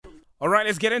All right,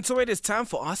 let's get into it. It's time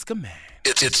for Ask a Man.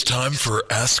 It's time for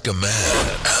Ask a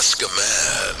Man. Ask a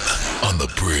Man on the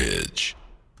bridge.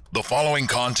 The following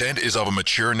content is of a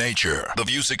mature nature. The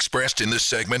views expressed in this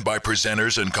segment by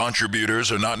presenters and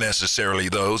contributors are not necessarily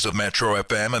those of Metro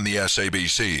FM and the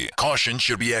SABC. Caution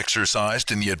should be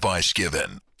exercised in the advice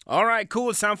given. All right,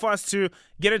 cool. It's time for us to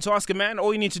get into Ask a Man.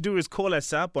 All you need to do is call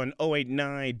us up on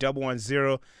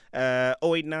 089-110,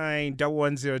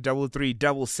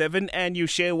 089-110-3377, and you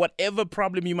share whatever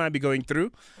problem you might be going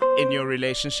through in your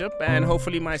relationship. And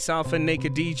hopefully myself and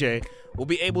Naked DJ will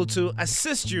be able to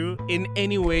assist you in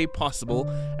any way possible.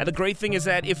 And the great thing is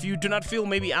that if you do not feel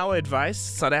maybe our advice,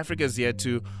 South Africa is here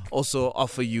to also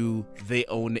offer you their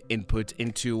own input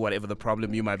into whatever the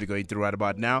problem you might be going through right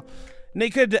about now.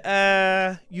 Naked,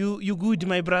 you good,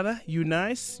 my brother? You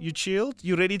nice? You chilled?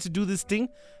 You ready to do this thing?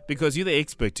 Because you're the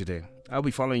expert today. I'll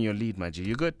be following your lead, my G.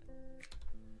 You good?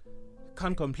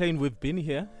 Can't complain. We've been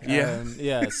here.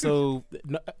 Yeah. So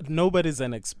nobody's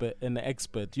an expert.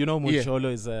 You know,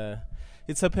 Mocholo is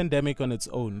it's a pandemic on its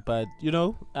own. But you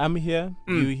know, I'm here.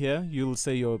 You here. You'll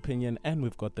say your opinion, and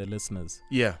we've got the listeners.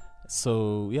 Yeah.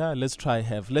 So yeah, let's try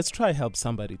help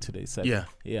somebody today. Seth.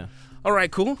 Yeah. All right,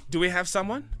 cool. Do we have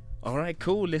someone? All right,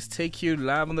 cool. Let's take you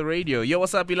live on the radio. Yo,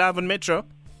 what's up? You live on Metro?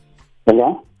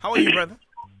 Hello? How are you, brother?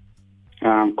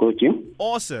 Good, you?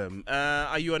 Awesome.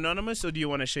 Are you anonymous or do you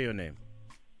want to share your name?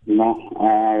 No,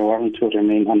 I want to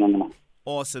remain anonymous.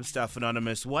 Awesome stuff,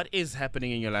 Anonymous. What is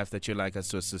happening in your life that you'd like us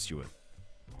to assist you with?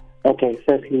 Okay,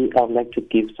 firstly, I would like to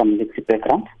give some little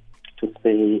background to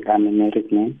say I'm a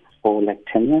married man for like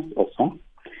 10 years or so.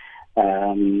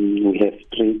 We have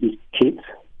 3 kids.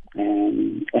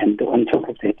 And on top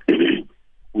of that,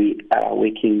 we are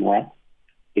working well,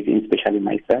 even especially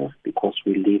myself, because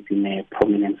we live in a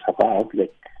prominent suburb,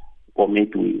 or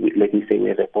maybe let me say we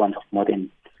have a bond of more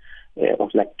than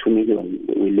of like 2 million.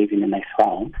 We live in a nice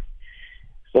farm.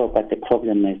 So, but the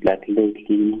problem is that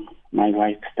lately my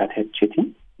wife started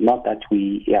cheating. Not that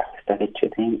we started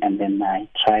cheating, and then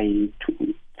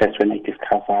that's when I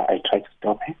discover I tried to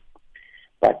stop her,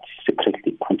 but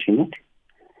secretly continued.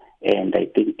 And I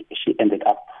think she ended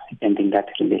up ending that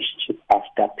relationship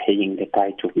after paying the guy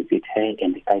to visit her,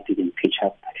 and the guy didn't pitch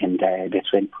up, and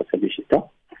that's when possibly she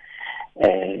stopped.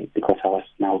 Because I was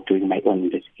now doing my own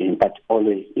investigation, but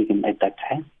always, even at that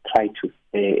time, tried to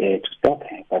stop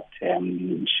her, but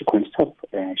she couldn't stop.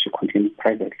 She continued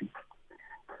privately.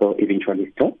 So eventually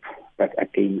stopped, but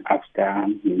again, after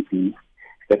maybe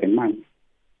 7 months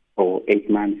or 8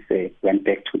 months, went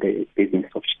back to the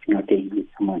business of cheating again with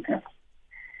someone else.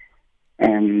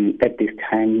 At this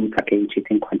time, again,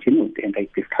 cheating continued, and I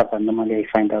discover, normally I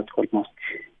find out almost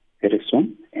very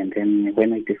soon, and then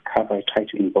when I discover, I try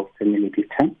to involve family this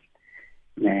time,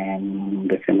 and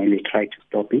the family tried to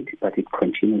stop it, but it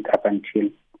continued up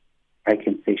until I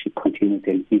can say she continued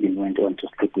and even went on to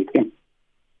sleep with him.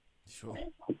 Sure.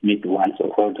 Maybe once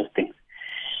or all those things.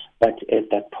 But at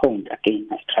that point, again,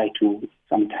 I try to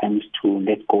sometimes to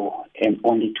let go, and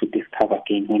only to discover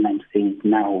again when I'm saying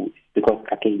now, because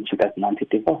again, she doesn't want a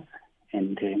divorce.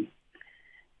 And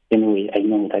anyway, I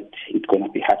know that it's going to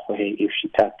be hard for her if she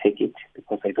does take it,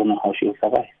 because I don't know how she will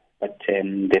survive. But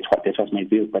that was my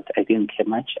view, but I didn't care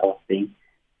much. I was saying,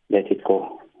 let it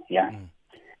go. Yeah.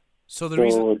 So the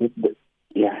reason...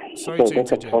 So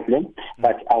that's a problem.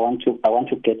 But I want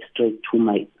to get straight to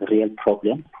my real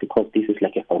problem, because this is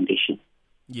like a foundation.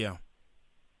 Yeah.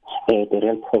 The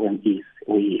real problem is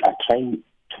we are trying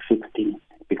to fix things,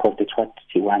 because that's what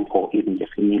she wants, or even the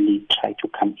family try to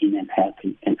come in and help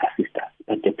and assist us.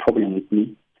 But the problem with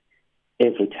me,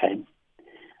 every time,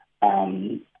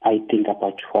 I think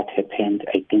about what happened.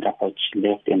 I think about she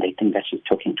left, and I think that she's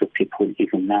talking to people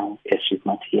even now as she's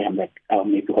not here. I'm like,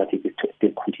 maybe what if it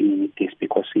still continue with this,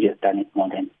 because she has done it more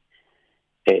than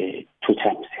 2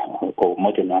 times or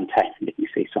more than 1 time, let me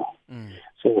say so.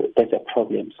 So that's a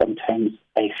problem. Sometimes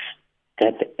I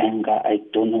get the anger. I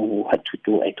don't know what to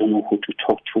do. I don't know who to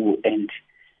talk to, and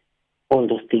all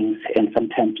those things. And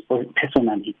sometimes,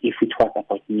 personally, if it was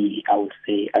about me, I would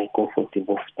say I go for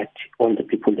divorce. But all the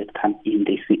people that come in,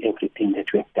 they see everything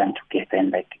that we have done together,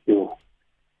 and like,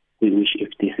 we wish if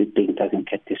this thing doesn't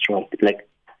get destroyed. Like,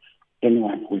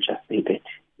 anyone will just say that,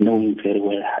 knowing very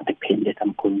well the pain that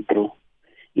I'm going through.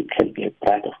 It can be a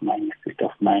brother of mine, a sister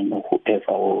of mine, or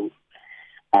whoever, or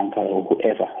uncle, or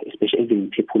whoever, especially even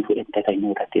people that I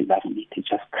know that they love me. They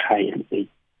just cry and say,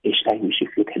 I wish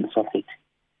if you can solve it.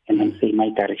 And I'm saying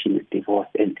my direction is divorce.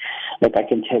 And like I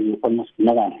can tell you, almost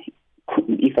no one,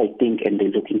 if I think and they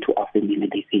look into our family,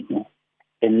 they say no.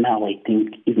 And now I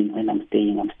think even when I'm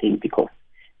staying because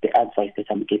the advice that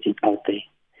I'm getting out there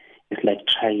is like,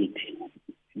 try it.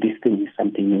 This thing is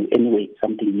something new. Anyway,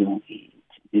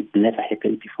 never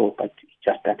happened before, but it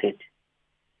just started,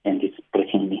 and it's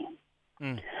breaking me.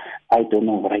 I don't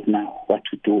know right now what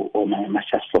to do, or I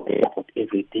must just forget about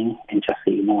everything and just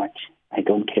say, you know what, I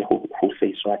don't care who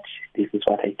says what, this is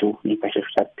what I do, maybe I should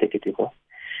just take it divorce,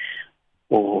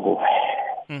 or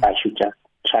I should just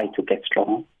try to get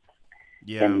strong.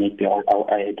 Yeah. And maybe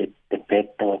the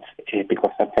bad thoughts,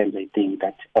 because sometimes I think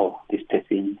that, this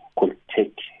person could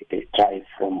take a drive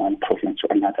from one province to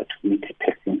another to meet a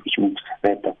person, which means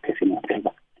that person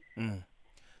whatever.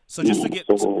 So just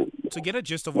to get a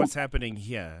gist of what's happening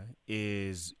here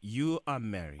is you are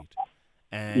married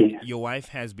and your wife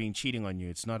has been cheating on you.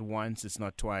 It's not once, it's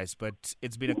not twice, but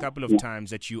it's been a couple of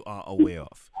times that you are aware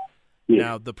of.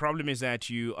 Now, the problem is that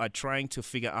you are trying to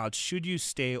figure out, should you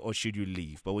stay or should you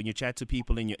leave? But when you chat to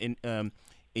people in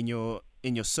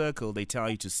your circle, they tell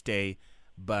you to stay,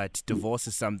 but divorce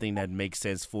is something that makes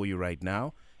sense for you right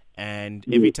now. And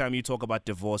every time you talk about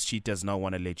divorce, she does not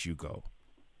want to let you go.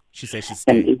 She says she's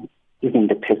staying. And even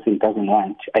the person doesn't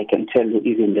want. I can tell you,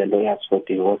 even the lawyers for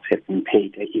divorce have been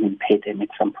paid. I even paid them at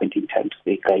some point in time to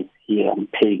say, guys, here I'm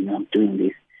paying, I'm doing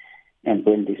this. And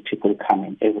when these people come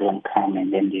and everyone come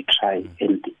and then they try,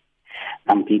 and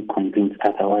I'm being convinced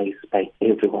otherwise by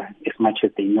everyone, as much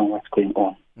as they know what's going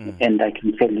on. And I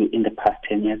can tell you, in the past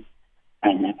 10 years,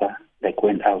 I never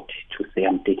went out to say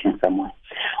I'm dating someone.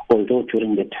 Although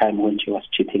during the time when she was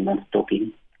cheating and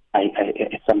stopping, I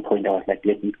at some point I was like,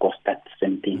 let me go start the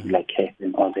same thing like her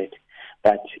and all that.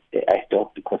 But I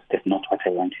stopped because that's not what I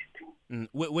wanted.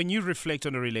 When you reflect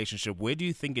on a relationship, where do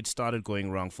you think it started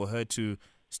going wrong for her to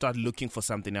start looking for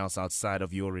something else outside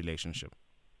of your relationship?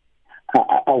 I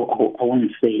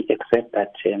won't say, except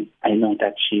that I know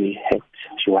that she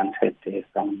once had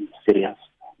some serious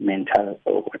mental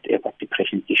or whatever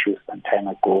depression issues some time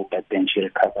ago, but then she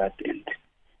recovered, and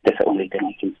that's the only thing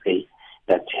I can say.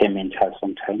 That her mental,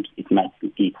 sometimes it might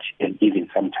be it, and even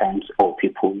sometimes, or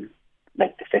people,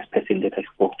 like the first person that I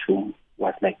spoke to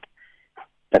was like,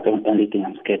 that the only thing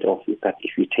I'm scared of is that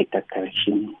if you take that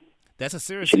direction, that's a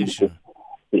serious issue.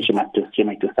 She might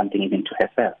do something even to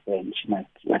herself, and she might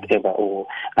whatever. Or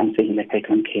I'm saying like I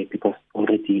don't care because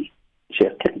already she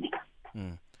has killed me.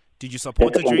 Did you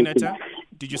support her during that time?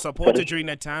 Did you support her during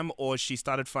that time, or she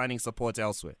started finding support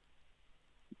elsewhere?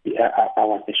 Yeah, I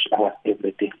was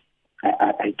everything.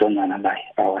 I don't want to lie.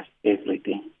 I was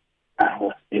everything.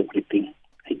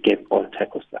 I gave all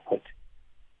type of support.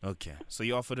 Okay, so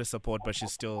you offered her support, but she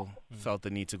still felt the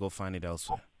need to go find it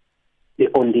elsewhere.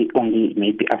 Only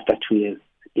maybe after 2 years,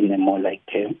 in a more like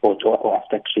or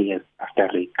after 3 years after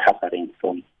recovering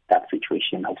from that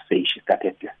situation, I'll say she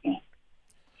started this thing.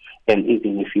 And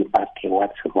even if you ask her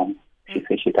what's wrong, she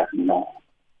says she doesn't know.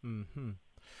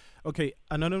 Okay,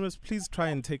 Anonymous, please try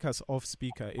and take us off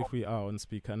speaker if we are on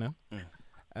speaker now.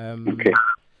 Okay.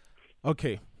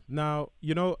 Okay, now,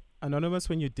 Anonymous,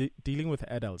 when you're dealing with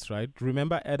adults, right?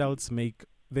 Remember, adults make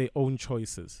their own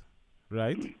choices,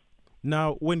 right?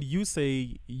 Now, when you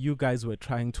say you guys were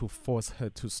trying to force her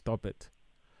to stop it,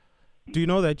 do you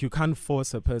know that you can't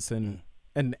force a person,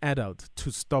 an adult,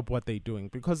 to stop what they're doing?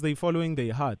 Because they're following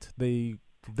their heart.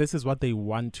 This is what they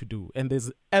want to do. And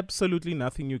there's absolutely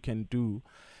nothing you can do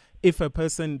if a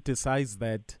person decides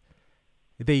that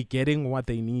they're getting what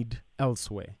they need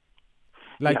elsewhere.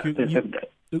 Like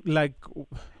like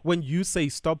when you say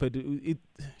stop it,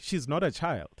 she's not a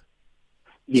child.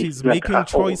 Yes, she's making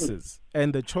choices,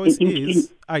 and the choice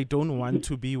is, I don't want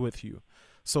to be with you.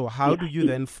 So how do you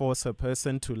then force a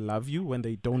person to love you when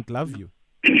they don't love you?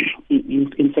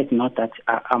 In fact, not that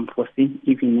I'm forcing.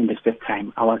 Even in the first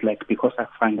time, I was like, because I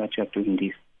find that you're doing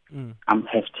this, I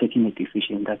have taken a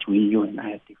decision that you and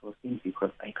I are divorcing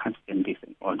because I can't stand this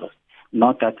and all those.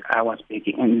 Not that I was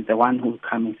begging, and the one who will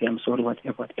come and say, I'm sorry,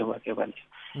 whatever.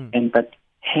 And but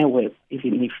her words,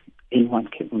 even if anyone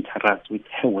can interact with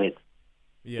her words,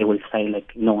 they will say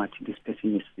like, no, what, this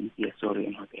person is sincere, sorry,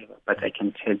 and whatever. But I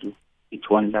can tell you, it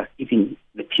won't last. Even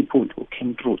the people who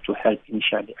came through to help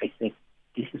initially, I said,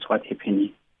 this is what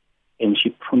happening. And she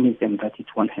promised them that it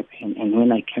won't happen. And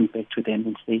when I came back to them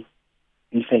and say,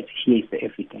 in fact, here is the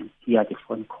evidence. Here are the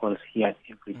phone calls. Here are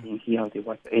everything. Here are the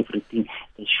what everything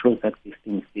that shows that these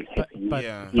things still happening. Not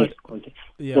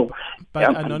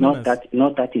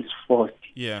that it's forced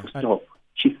to stop.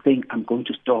 She's saying, I'm going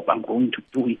to stop. I'm going to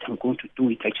do it.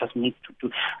 I just need to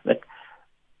do like.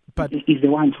 But is the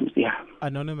one who's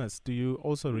Anonymous, do you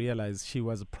also realize she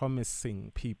was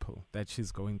promising people that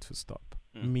she's going to stop?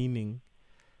 Meaning,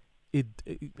 it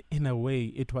in a way,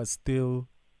 it was still,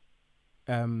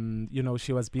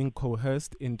 she was being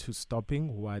coerced into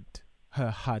stopping what her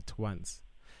heart wants.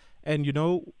 And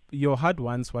your heart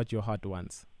wants what your heart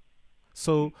wants.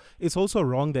 So it's also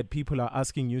wrong that people are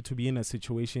asking you to be in a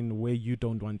situation where you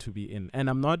don't want to be in. And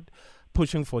I'm not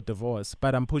pushing for divorce,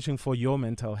 but I'm pushing for your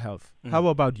mental health. How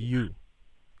about you?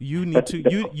 You need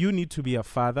to be a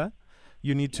father.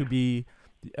 You need to be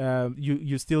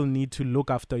you still need to look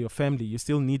after your family. You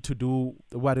still need to do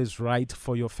what is right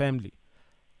for your family.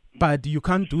 But you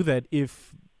can't do that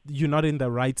if you're not in the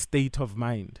right state of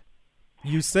mind.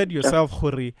 You said yourself,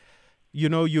 Khuri, you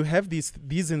know, you have these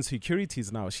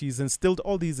insecurities now. She's instilled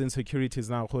all these insecurities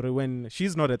now, Khuri. When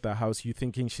she's not at the house, you're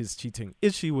thinking she's cheating.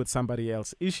 Is she with somebody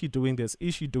else? Is she doing this?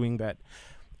 Is she doing that?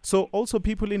 So also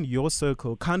people in your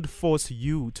circle can't force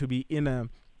you to be in a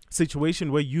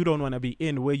situation where you don't want to be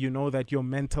in, where you know that your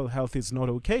mental health is not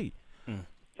okay. And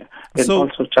So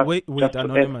also just, wait, just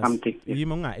Anonymous.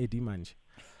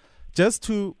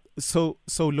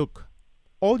 So look,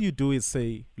 all you do is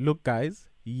say, look, guys,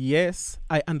 yes,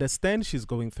 I understand she's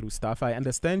going through stuff. I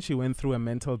understand she went through a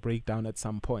mental breakdown at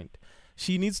some point.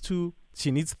 She needs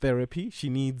therapy. She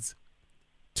needs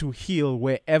to heal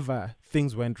wherever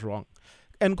things went wrong.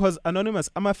 And because Anonymous,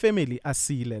 I'm a family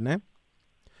asile, ne?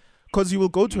 Because you will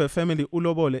go to a family,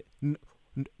 ulobole,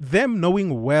 them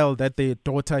knowing well that their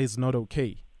daughter is not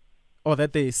okay or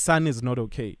that their son is not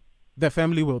okay. The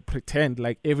family will pretend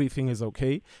like everything is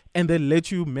okay and then let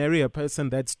you marry a person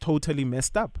that's totally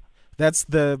messed up. Those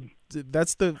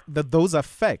are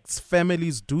facts.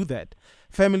 Families do that.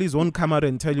 Families won't come out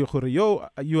and tell you, yo,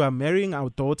 you are marrying our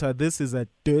daughter. This is a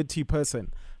dirty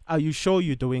person. Are you sure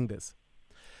you're doing this?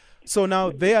 So now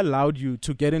they allowed you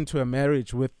to get into a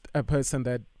marriage with a person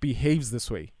that behaves this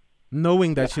way,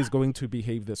 knowing that she's going to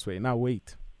behave this way. Now,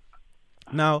 wait.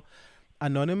 Now,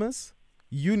 Anonymous,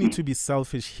 you need to be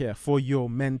selfish here for your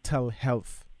mental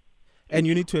health. And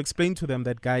you need to explain to them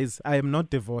that, guys, I am not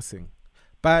divorcing,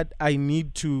 but I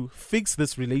need to fix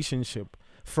this relationship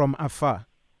from afar.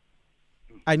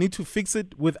 I need to fix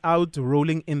it without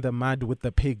rolling in the mud with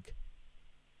the pig.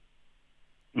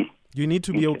 You need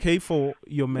to be okay for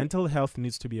your mental health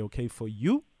needs to be okay for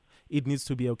you. It needs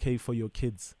to be okay for your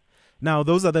kids. Now,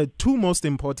 those are the two most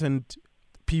important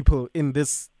people in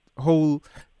this whole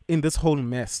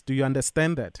mess. Do you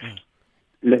understand that?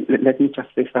 Let me just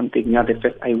say something. Now,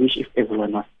 I wish if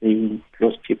everyone was saying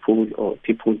close people or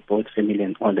people both family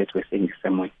and all that were saying the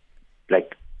same way,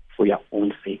 like for your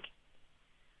own sake,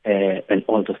 and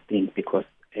all those things. Because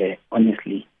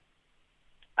honestly,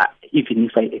 even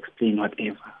if I explain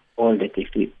whatever, all that they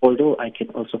feel, although I can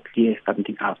also clear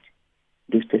something out,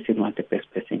 this person was the best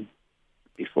person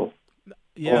before.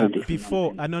 Yeah,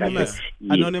 before Anonymous.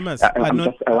 Yes. Anonymous. I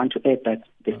want to add that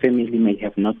the family may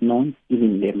have not known,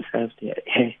 even themselves.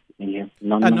 May have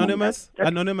not Anonymous. known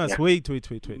Anonymous. Yeah. Wait.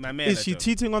 Is she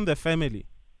cheating on the family?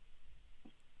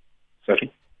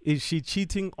 Sorry. Is she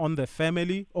cheating on the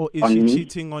family, or is On she me?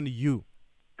 cheating on you?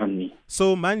 On me.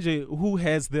 So Manje, who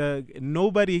has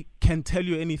nobody can tell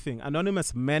you anything.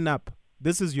 Anonymous, man up.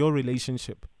 This is your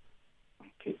relationship.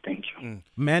 Okay, thank you.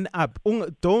 Man up.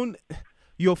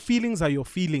 Your feelings are your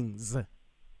feelings.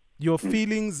 Your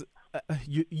feelings,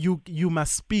 you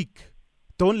must speak.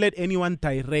 Don't let anyone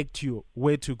direct you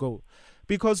where to go.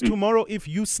 Because tomorrow, if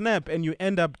you snap and you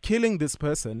end up killing this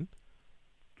person,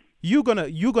 you're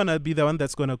gonna be the one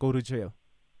that's gonna go to jail.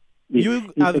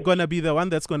 You are gonna be the one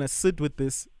that's gonna sit with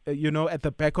this, at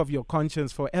the back of your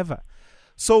conscience forever.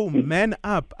 So man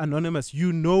up, Anonymous.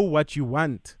 You know what you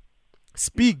want.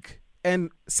 Speak.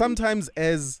 And sometimes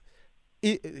as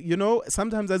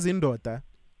indoda,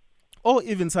 or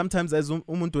even sometimes as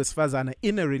umuntu wesifazana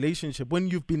in a relationship, when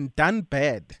you've been done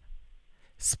bad,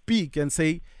 speak and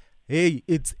say, hey,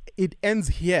 it ends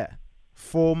here.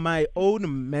 For my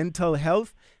own mental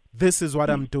health, this is what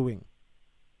I'm doing.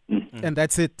 And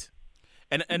that's it.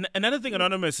 And another thing,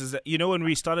 Anonymous, is that, when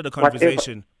we started the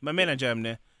conversation, Mamela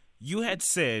Jamne, you had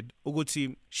said,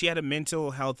 Uguti, she had a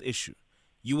mental health issue.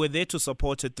 You were there to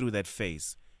support her through that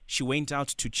phase. She went out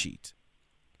to cheat.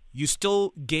 You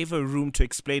still gave her room to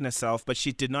explain herself, but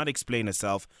she did not explain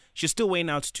herself. She still went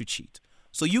out to cheat.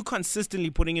 So you consistently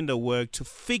putting in the work to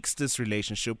fix this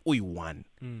relationship, you won.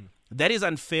 That is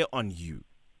unfair on you.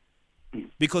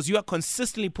 Because you are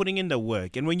consistently putting in the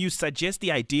work. And when you suggest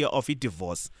the idea of a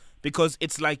divorce, because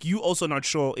it's like you also not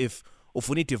sure if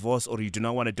you need divorce or you do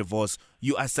not want a divorce,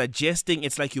 you are suggesting,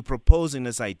 it's like you're proposing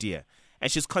this idea. And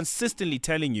she's consistently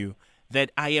telling you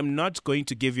that I am not going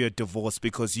to give you a divorce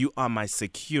because you are my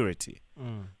security.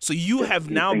 So you have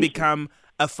now become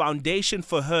a foundation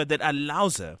for her that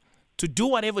allows her to do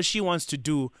whatever she wants to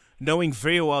do, knowing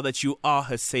very well that you are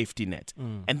her safety net.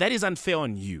 And that is unfair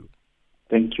on you.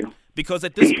 Thank you. Because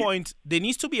at this point, there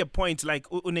needs to be a point, like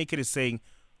Unekere is saying,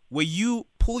 where you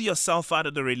pull yourself out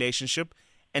of the relationship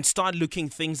and start looking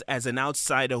things as an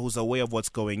outsider who's aware of what's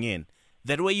going in.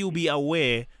 That way you'll be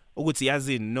aware, as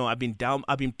in, no, I've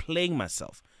been playing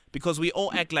myself. Because we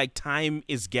all act like time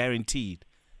is guaranteed.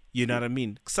 You know what I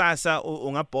mean? Kusasa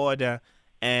unga border,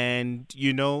 and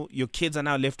you know your kids are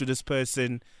now left to this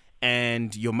person,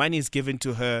 and your money is given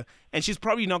to her, and she's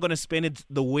probably not going to spend it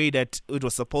the way that it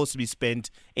was supposed to be spent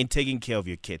in taking care of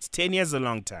your kids. 10 years is a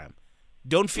long time.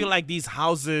 Don't feel like these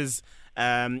houses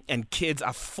and kids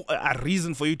are a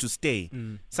reason for you to stay.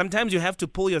 Sometimes you have to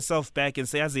pull yourself back and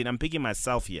say, Azin, I'm picking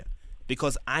myself here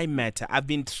because I matter. I've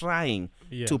been trying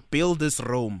to build this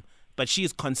Rome, but she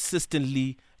is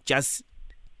consistently just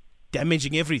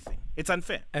damaging everything. It's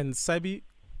unfair. And Sabi,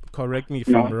 correct me if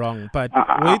I'm wrong, but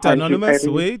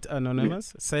wait,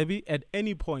 Anonymous. Sabi, at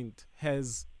any point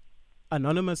has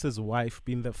Anonymous's wife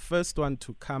been the first one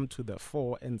to come to the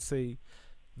fore and say,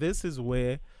 this is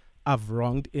where I've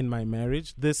wronged in my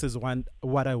marriage, this is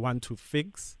what I want to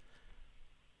fix?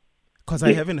 Because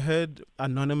I haven't heard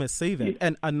Anonymous say that.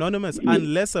 And Anonymous,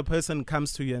 unless a person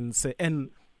comes to you and say, and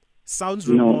sounds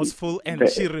remorseful, and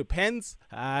she repents,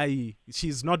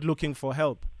 she's not looking for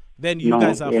help, then you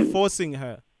guys are forcing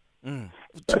her.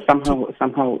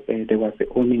 Somehow there was a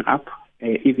owning up,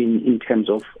 even in terms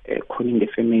of calling the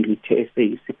family to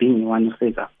say, being one who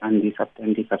says, I've done this,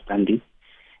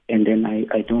 and then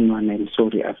I don't know, and I'm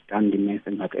sorry, I've done the mess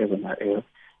and whatever.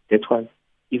 That was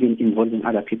even involving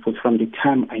other people. From the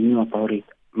time I knew about it,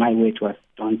 my word was,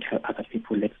 don't tell other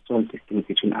people, let's solve this thing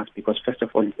between us, because first of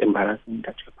all, it's embarrassing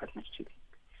that your partner's cheating.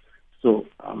 So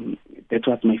that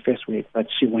was my first word. But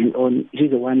she went on.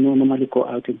 She's the one who normally go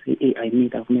out and say, hey, I've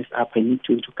messed up. I need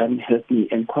you to come help me,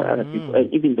 and call other people.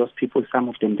 And even those people, some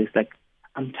of them, they're like,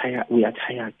 I'm tired. We are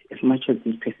tired. As much as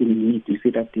this person needs to say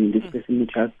that thing, this person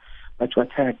needs help, but we're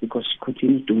tired because she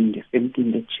continued doing the same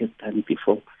thing that she has done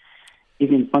before.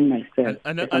 Even on myself,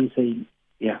 I'm saying,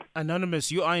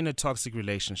 Anonymous, you are in a toxic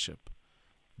relationship.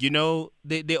 You know,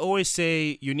 they always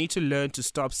say you need to learn to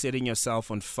stop setting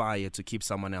yourself on fire to keep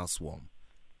someone else warm.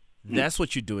 That's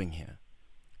what you're doing here.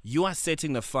 You are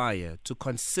setting the fire to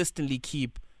consistently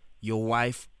keep your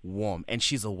wife warm, and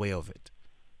she's aware of it.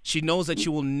 She knows that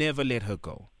you will never let her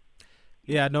go.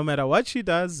 Yeah, no matter what she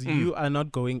does, you are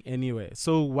not going anywhere.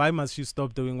 So why must she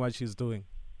stop doing what she's doing?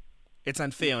 It's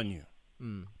unfair on you.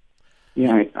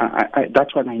 Yeah, I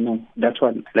that's what I know. That's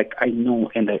what, like, I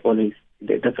know, and I always,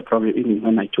 that's a problem. Even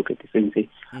when I took it, and say,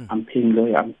 I'm paying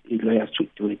lawyers to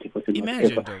do it, because when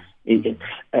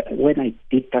I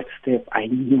did that step, I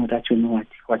knew that, you know what,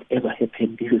 whatever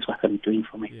happened, this is what I'm doing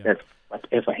for myself.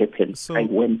 Whatever happened, so, I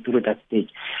went through that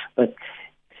stage. But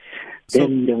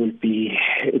then there will be,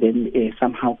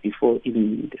 somehow before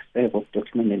even the serve of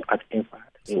document and whatever,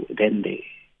 then they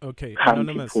come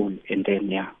Anonymous. People, and then,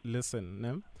 Listen,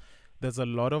 Nem, there's a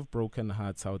lot of broken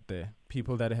hearts out there,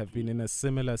 people that have been in a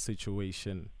similar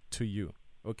situation to you,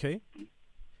 okay?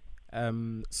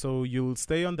 So you'll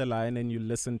stay on the line and you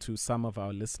listen to some of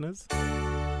our listeners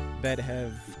that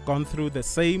have gone through the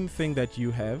same thing that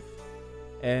you have,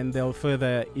 and they'll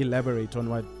further elaborate on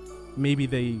what maybe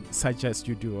they suggest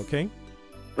you do, okay?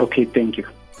 Okay, thank you.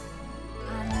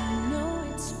 I know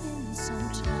it's been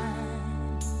some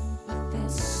time, but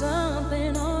there's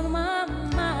something on my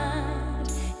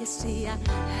mind. You see, I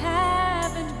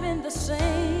haven't been the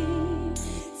same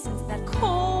since that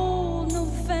cold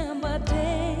November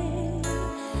day.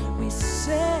 We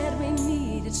said we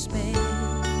needed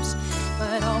space,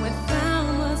 but all we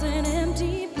found was an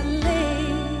empty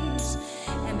place.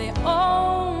 And the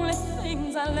only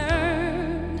things I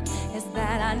learned is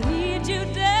that I need you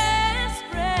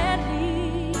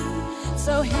desperately.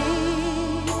 So here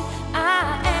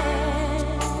I am,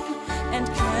 and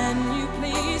can you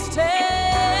please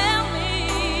tell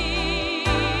me,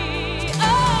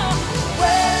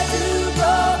 where do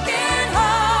broken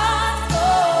hearts go?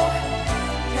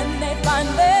 Can they find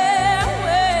their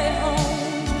way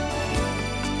home?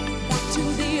 Back to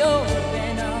the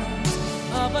open arms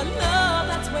of a love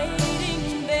that's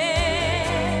waiting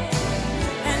there.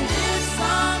 And if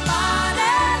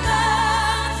somebody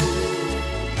loves you,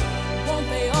 won't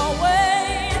they always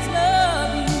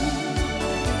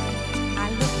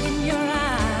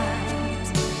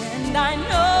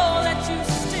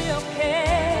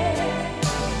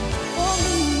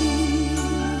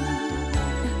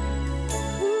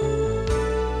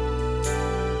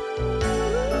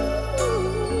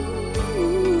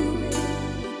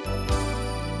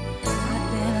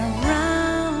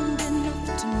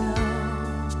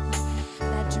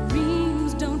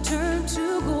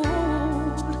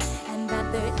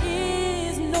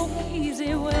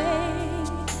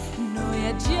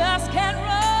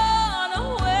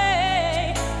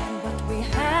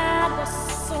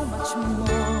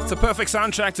perfect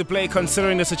soundtrack to play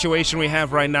considering the situation we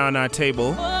have right now on our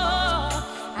table.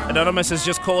 Anonymous has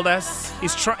just called us.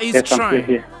 He's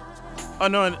trying. Oh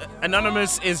no,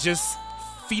 Anonymous is just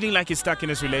feeling like he's stuck in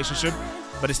his relationship,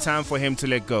 but it's time for him to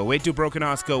let go. Where do broken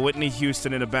hearts go? Whitney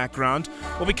Houston in the background.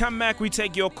 When we come back, we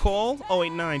take your call.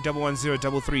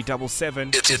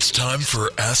 089-110-3377. It's time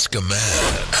for Ask a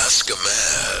Man. Ask a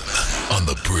Man on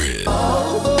the bridge.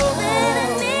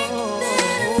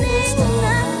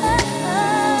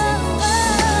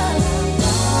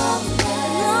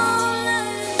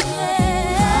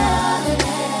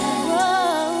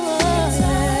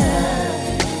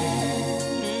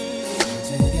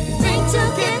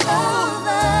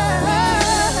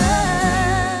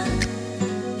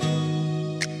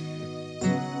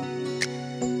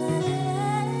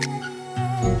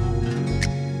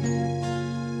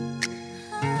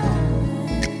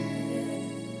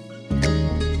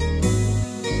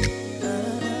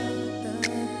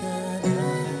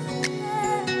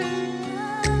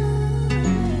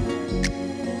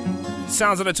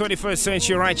 Sounds of the 21st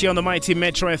century right here on the mighty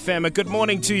Metro FM. A good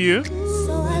morning to you.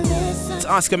 It's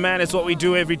Ask a Man. It's what we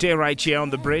do every day right here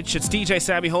on the bridge. It's DJ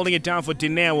Sabby holding it down for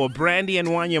Dinero, Brandy and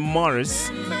Wanya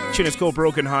Morris. Tune is called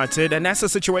Broken Hearted. And that's the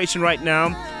situation right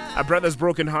now. Our brother's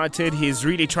broken hearted. He's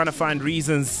really trying to find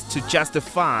reasons to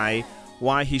justify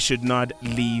why he should not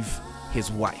leave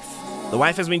his wife. The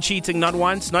wife has been cheating not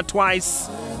once, not twice,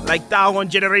 like thou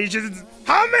generations.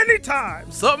 How many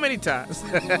times? So many times.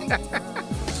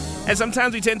 And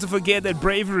sometimes we tend to forget that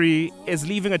bravery is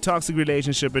leaving a toxic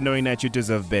relationship and knowing that you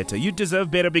deserve better. You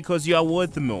deserve better because you are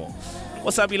worth more.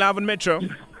 What's up, Ilavan Metro?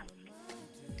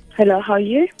 Hello, how are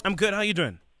you? I'm good. How are you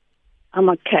doing? I'm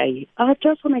okay. I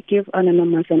just want to give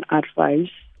Anonymous an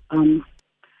advice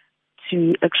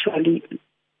to actually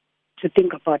to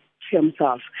think about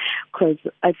himself, because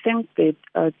I think that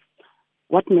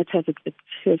what matters is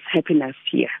his happiness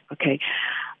here. Okay,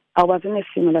 I was in a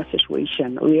similar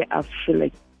situation where I feel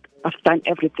like I've done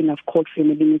everything. I've called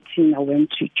family meeting. I went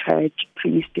to church,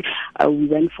 priest. We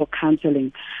went for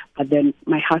counseling, but then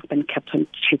my husband kept on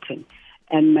cheating.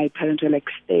 And my parents were like,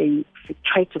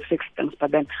 try to fix things.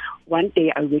 But then one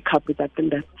day I wake up with that thing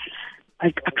that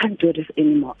I can't do this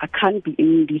anymore. I can't be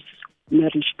in this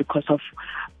marriage because of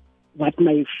what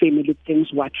my family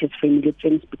thinks, what his family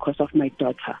thinks, because of my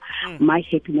daughter. My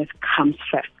happiness comes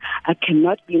first. I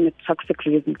cannot be in a toxic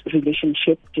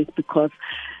relationship just because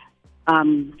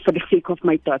for the sake of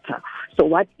my daughter. So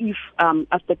what if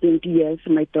after 20 years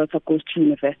my daughter goes to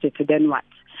university, then what?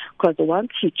 Because once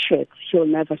he cheats, he'll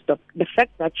never stop. The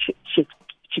fact that she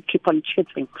keep on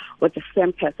cheating with the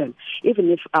same person,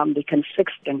 even if they can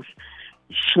fix things,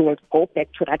 she will go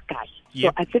back to that guy.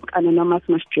 Yep. So I think Anonymous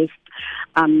must just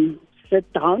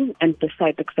sit down and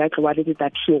decide exactly what it is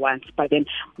that he wants. But then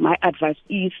my advice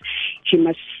is he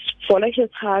must follow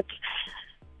his heart.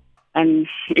 And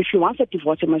if he wants a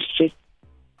divorce, he must just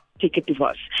take a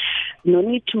divorce. No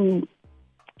need to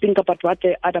think about what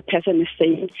the other person is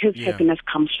saying. His happiness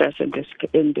comes first in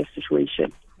this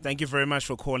situation. Thank you very much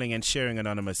for calling and sharing,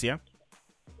 Anonymous, yeah?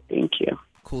 Thank you.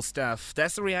 Cool stuff.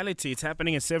 That's the reality. It's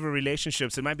happening in several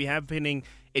relationships. It might be happening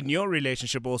in your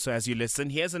relationship also as you listen.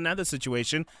 Here's another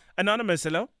situation. Anonymous,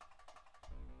 hello?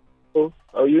 Oh,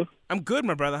 how are you? I'm good,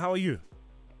 my brother. How are you?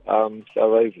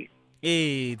 Surviving.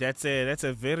 Hey, that's a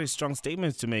very strong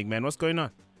statement to make, man. What's going on?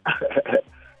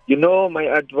 You know, my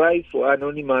advice for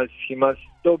Anonymous, he must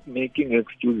stop making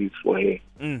excuses for her.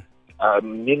 In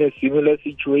a similar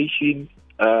situation,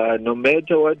 no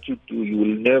matter what you do, you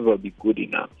will never be good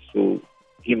enough. So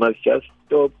he must just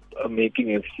stop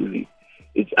making excuses.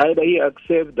 It's either he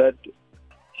accepts that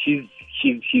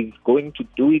she's going to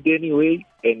do it anyway,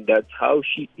 and that's how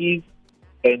she is,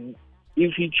 and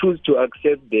if he chooses to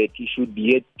accept that, he should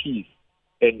be at peace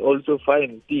and also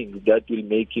find things that will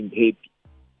make him happy.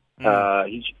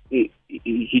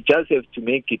 He just has to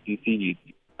make a decision.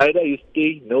 Either you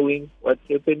stay knowing what's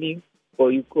happening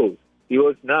or you go.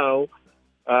 Because now,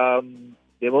 the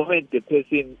moment the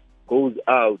person goes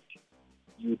out,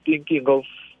 you're thinking of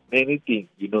many things,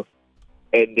 you know.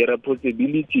 And there are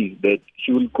possibilities that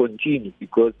she will continue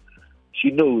because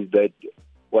she knows that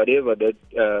whatever that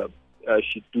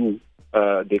she do,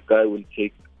 the guy will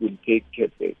take care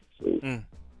of it. So.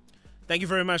 Thank you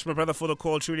very much, my brother, for the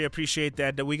call. Truly appreciate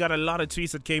that. We got a lot of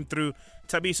tweets that came through.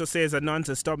 Tabiso says,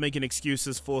 Ananta, stop making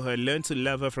excuses for her. Learn to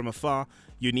love her from afar.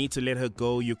 You need to let her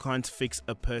go. You can't fix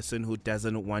a person who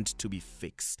doesn't want to be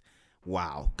fixed.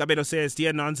 Wow. Gabedo says,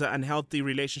 dear Nanza, unhealthy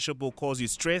relationship will cause you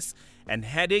stress and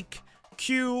headache.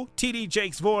 Cue TD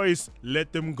Jake's voice.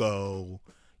 Let them go.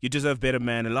 You deserve better,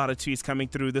 man. A lot of tweets coming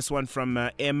through. This one from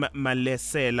M.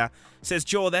 Malesela says,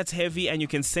 Joe, that's heavy and you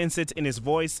can sense it in his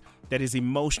voice that is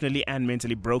emotionally and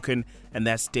mentally broken, and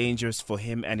that's dangerous for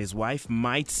him, and his wife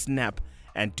might snap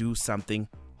and do something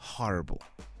horrible.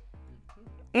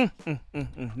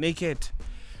 Naked.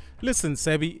 Listen,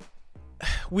 Sebi,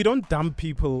 we don't dump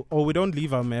people or we don't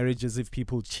leave our marriages if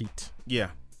people cheat. Yeah.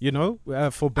 You know,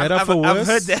 for better, for worse. I've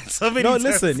heard that so many times. No,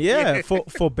 listen, yeah,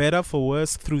 for better, for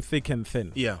worse, through thick and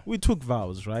thin. Yeah. We took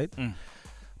vows, right?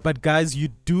 But guys, you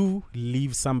do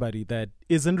leave somebody that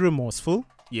isn't remorseful.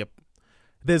 Yep.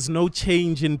 There's no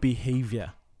change in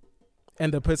behavior.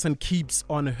 And the person keeps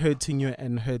on hurting you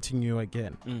and hurting you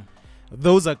again.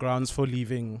 Those are grounds for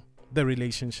leaving the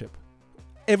relationship.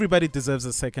 Everybody deserves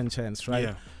a second chance, right?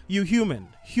 Yeah. You're human.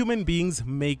 Human beings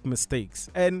make mistakes.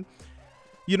 And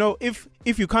you know, if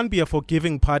you can't be a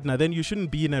forgiving partner, then you shouldn't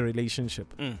be in a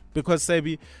relationship. Because,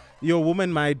 Sebi, your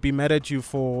woman might be mad at you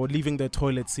for leaving the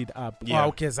toilet seat up. Yeah.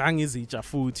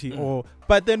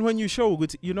 But then when you show,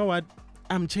 you know what,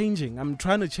 I'm changing. I'm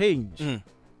trying to change.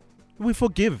 We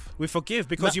forgive. We forgive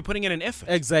because you're putting in an effort.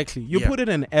 Exactly. You put in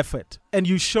an effort and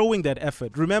you're showing that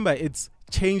effort. Remember, it's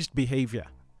changed behavior.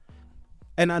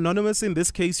 And Anonymous, in this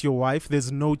case, your wife,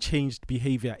 there's no changed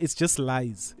behavior. It's just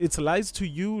lies. It's lies to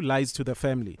you, lies to the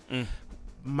family.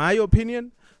 My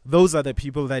opinion, those are the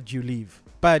people that you leave.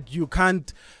 But you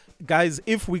can't, guys,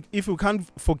 if we can't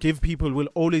forgive people, we'll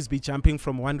always be jumping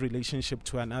from one relationship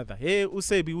to another. Hey,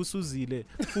 usebi usuzile,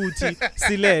 futhi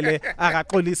silele,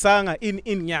 akakolisanga in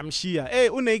nyamshia. Hey,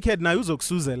 unaked na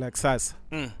uzokusuzela kusasa.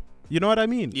 You know what I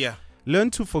mean? Yeah.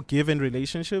 Learn to forgive in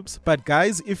relationships. But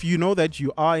guys, if you know that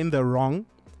you are in the wrong,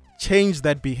 change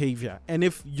that behavior. And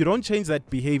if you don't change that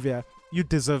behavior, you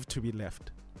deserve to be left.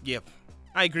 Yep.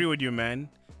 I agree with you, man.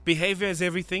 Behavior is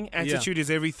everything. Attitude is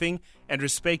everything. And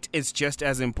respect is just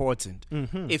as important.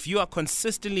 If you are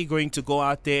consistently going to go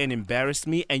out there and embarrass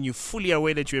me and you're fully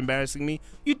aware that you're embarrassing me,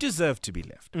 you deserve to be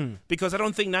left. Because I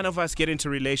don't think none of us get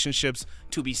into relationships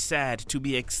to be sad, to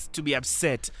be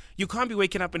upset. You can't be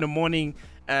waking up in the morning.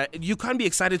 You can't be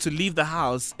excited to leave the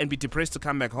house and be depressed to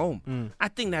come back home. I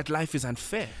think that life is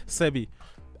unfair. Sebi,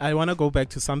 I want to go back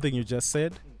to something you just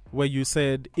said, where you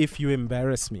said, if you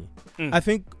embarrass me. I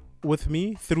think with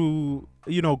me, through,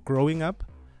 growing up,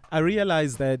 I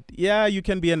realized that, you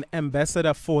can be an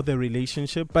ambassador for the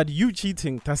relationship, but you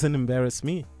cheating doesn't embarrass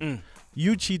me.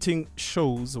 You cheating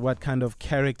shows what kind of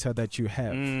character that you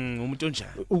have.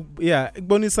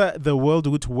 Bonisa the world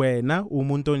would wena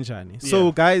umuntu onjani.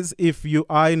 So guys, if you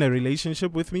are in a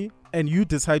relationship with me and you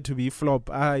decide to be flop,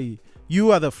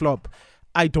 you are the flop.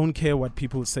 I don't care what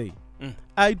people say.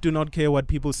 I do not care what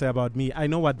people say about me. I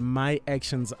know what my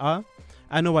actions are.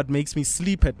 I know what makes me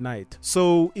sleep at night.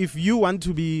 So if you want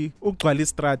to be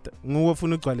that,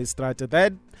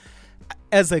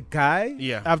 as a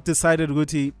guy, I've decided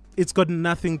it's got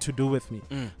nothing to do with me.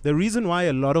 The reason why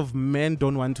a lot of men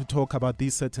don't want to talk about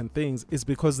these certain things is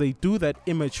because they do that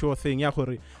immature thing.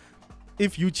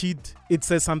 If you cheat, it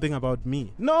says something about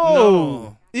me.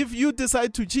 No. If you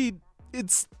decide to cheat,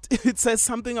 it says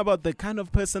something about the kind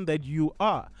of person that you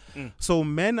are. So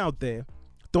men out there,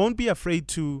 don't be afraid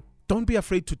to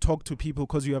talk to people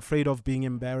because you're afraid of being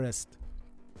embarrassed.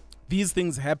 These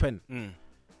things happen.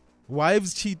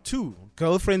 Wives cheat too.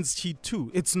 Girlfriends cheat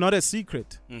too. It's not a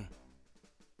secret.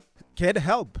 Get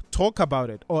help. Talk about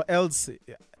it, or else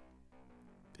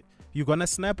you're gonna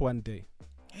snap one day.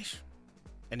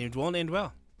 And it won't end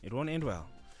well. It won't end well.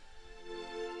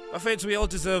 My friends, we all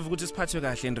deserve good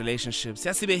party in relationships.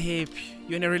 Just to be happy.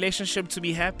 You're in a relationship to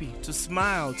be happy, to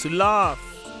smile, to laugh,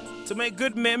 to make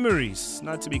good memories,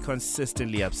 not to be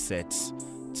consistently upset,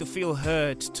 to feel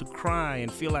hurt, to cry and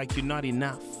feel like you're not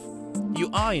enough. You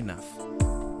are enough.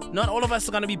 Not all of us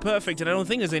are going to be perfect, and I don't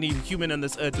think there's any human on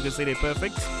this earth who can say they're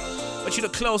perfect, but you're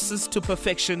the closest to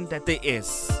perfection that there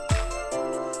is.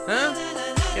 Huh?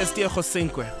 Yes, dear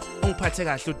Josinkwe. Ungiphathe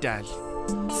kahle udali.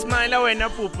 Smile wena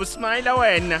pupu, smile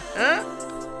wena. Huh?